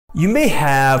You may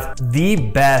have the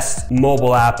best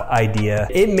mobile app idea.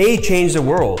 It may change the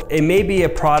world. It may be a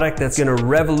product that's going to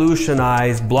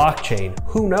revolutionize blockchain.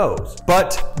 Who knows?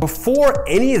 But before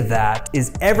any of that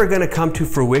is ever going to come to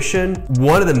fruition,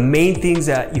 one of the main things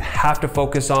that you have to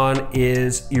focus on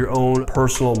is your own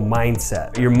personal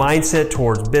mindset. Your mindset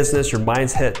towards business, your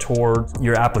mindset towards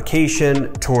your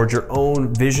application, towards your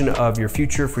own vision of your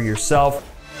future for yourself.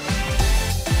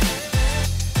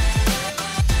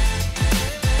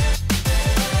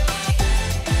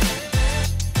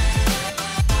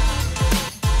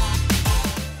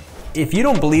 If you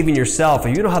don't believe in yourself,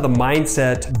 if you don't have the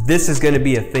mindset, this is going to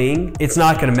be a thing, it's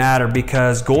not going to matter,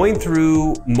 because going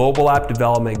through mobile app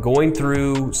development, going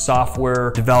through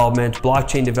software development,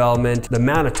 blockchain development, the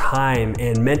amount of time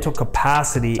and mental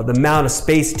capacity, the amount of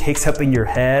space it takes up in your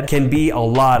head can be a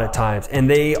lot at times. And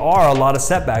they are a lot of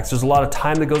setbacks. There's a lot of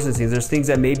time that goes into things. There's things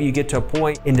that maybe you get to a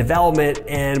point in development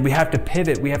and we have to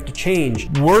pivot, we have to change.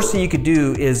 Worst thing you could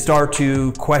do is start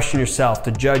to question yourself,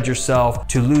 to judge yourself,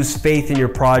 to lose faith in your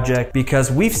project.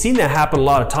 Because we've seen that happen a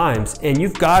lot of times, and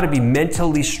you've got to be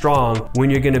mentally strong when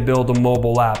you're going to build a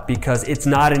mobile app, because it's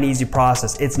not an easy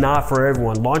process. It's not for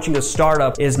everyone. Launching a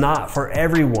startup is not for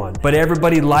everyone, but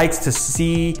everybody likes to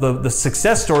see the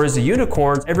success stories, the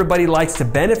unicorns. Everybody likes to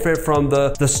benefit from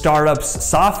the startup's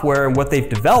software and what they've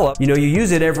developed. You know, you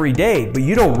use it every day, but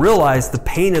you don't realize the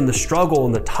pain and the struggle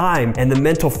and the time and the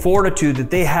mental fortitude that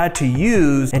they had to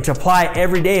use and to apply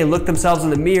every day and look themselves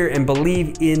in the mirror and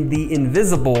believe in the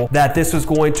invisible that this was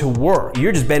going to work.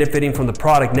 You're just benefiting from the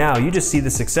product now. You just see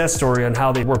the success story on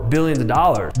how they work billions of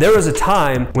dollars. There was a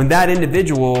time when that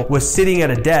individual was sitting at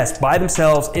a desk by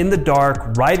themselves in the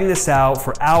dark, writing this out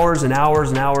for hours and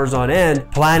hours and hours on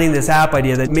end, planning this app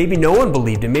idea that maybe no one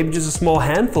believed in, maybe just a small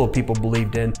handful of people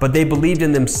believed in, but they believed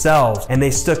in themselves and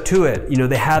they stuck to it. You know,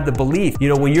 they had the belief. You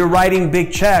know, when you're writing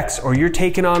big checks or you're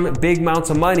taking on big amounts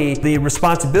of money, the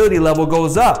responsibility level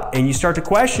goes up and you start to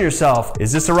question yourself,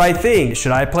 is this the right thing?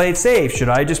 Should I play it safe? Should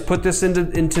I just put this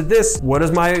into this? What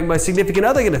is my significant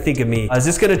other going to think of me? Is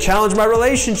this going to challenge my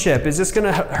relationship? Is this going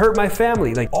to hurt my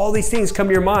family? Like, all these things come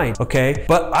to your mind, okay?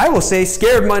 But I will say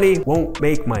scared money won't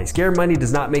make money. Scared money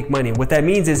does not make money. What that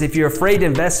means is if you're afraid to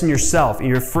invest in yourself and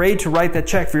you're afraid to write that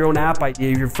check for your own app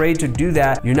idea, you're afraid to do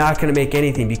that, you're not going to make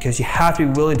anything, because you have to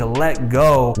be willing to let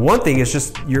go. One thing is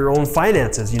just your own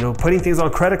finances, you know, putting things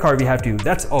on credit card if you have to.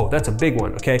 That's a big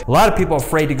one, okay? A lot of people are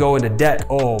afraid to go into debt.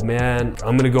 Oh man,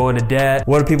 I'm going to go into debt.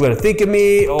 What are people going to think of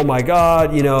me? Oh my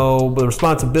God, you know, the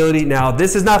responsibility. Now,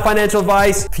 this is not financial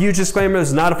advice. Huge disclaimer, this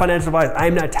is not a financial advice.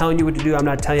 I'm not telling you what to do. I'm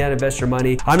not telling you how to invest your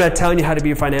money. I'm not telling you how to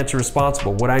be financially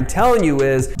responsible. What I'm telling you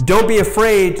is don't be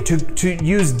afraid to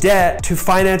use debt to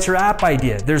finance your app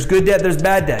idea. There's good debt, there's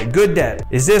bad debt. Good debt.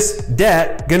 Is this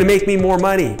debt going to make me more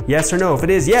money? Yes or no? If it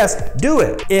is yes, do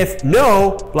it. If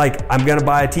no, like I'm going to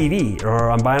buy a TV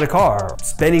or I'm buying a car,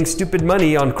 spending stupid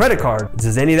money on credit card.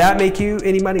 Does any of that make you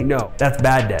any money? No. That's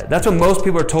bad debt. That's when most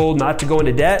people are told not to go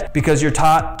into debt, because you're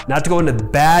taught not to go into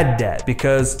bad debt,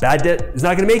 because bad debt is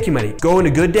not going to make you money. Go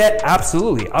into good debt?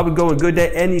 Absolutely. I would go in good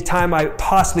debt anytime I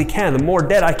possibly can. The more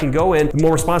debt I can go in, the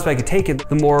more responsibility I can take it,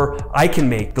 the more I can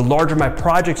make. The larger my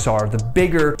projects are, the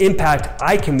bigger impact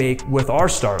I can make with our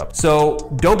startup. So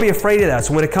don't be afraid of that.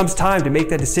 So when it comes time to make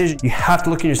that decision, you have to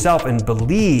look in yourself and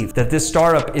believe that this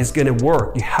startup is going to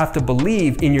work. You have to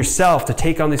believe in yourself to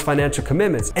take on these financial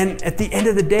commitments. And at the end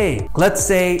of the day, let's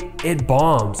say it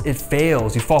bombs, it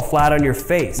fails, you fall flat on your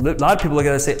face. A lot of people look at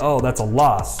it and say, oh, that's a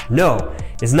loss. No,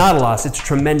 it's not a loss, it's a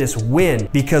tremendous win,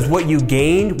 because what you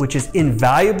gained, which is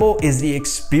invaluable, is the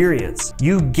experience.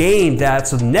 You gained that,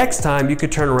 so the next time you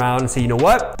could turn around and say, you know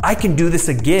what? I can do this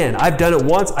again. I've done it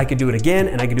once, I can do it again,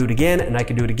 and I can do it again, and I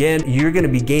can do it again. You're gonna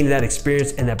be gaining that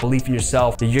experience and that belief in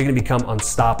yourself that you're gonna become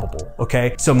unstoppable,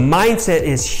 okay? So mindset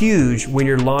is huge when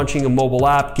you're launching a mobile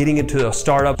app, getting into a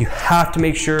startup. You have to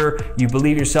make sure you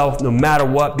believe in yourself no matter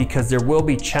what, because there will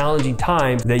be challenging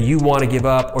times that you want to give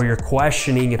up or you're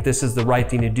questioning if this is the right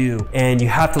thing to do. And you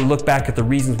have to look back at the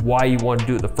reasons why you want to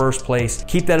do it in the first place.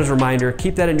 Keep that as a reminder,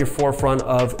 keep that in your forefront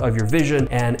of your vision,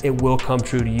 and it will come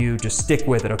true to you. Just stick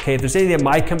with it, okay? If there's anything that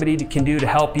my company can do to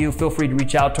help you, feel free to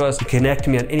reach out to us. Connect to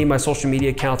me on any of my social media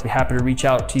accounts. I'd be happy to reach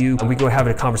out to you and we can go have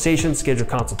a conversation, schedule a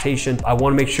consultation. I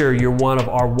want to make sure you're one of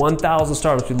our 1,000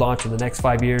 startups we launch in the next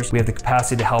 5 years. We have the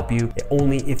capacity to help you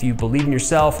only if you believe in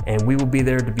yourself, and we will be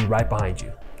there to be right behind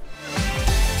you.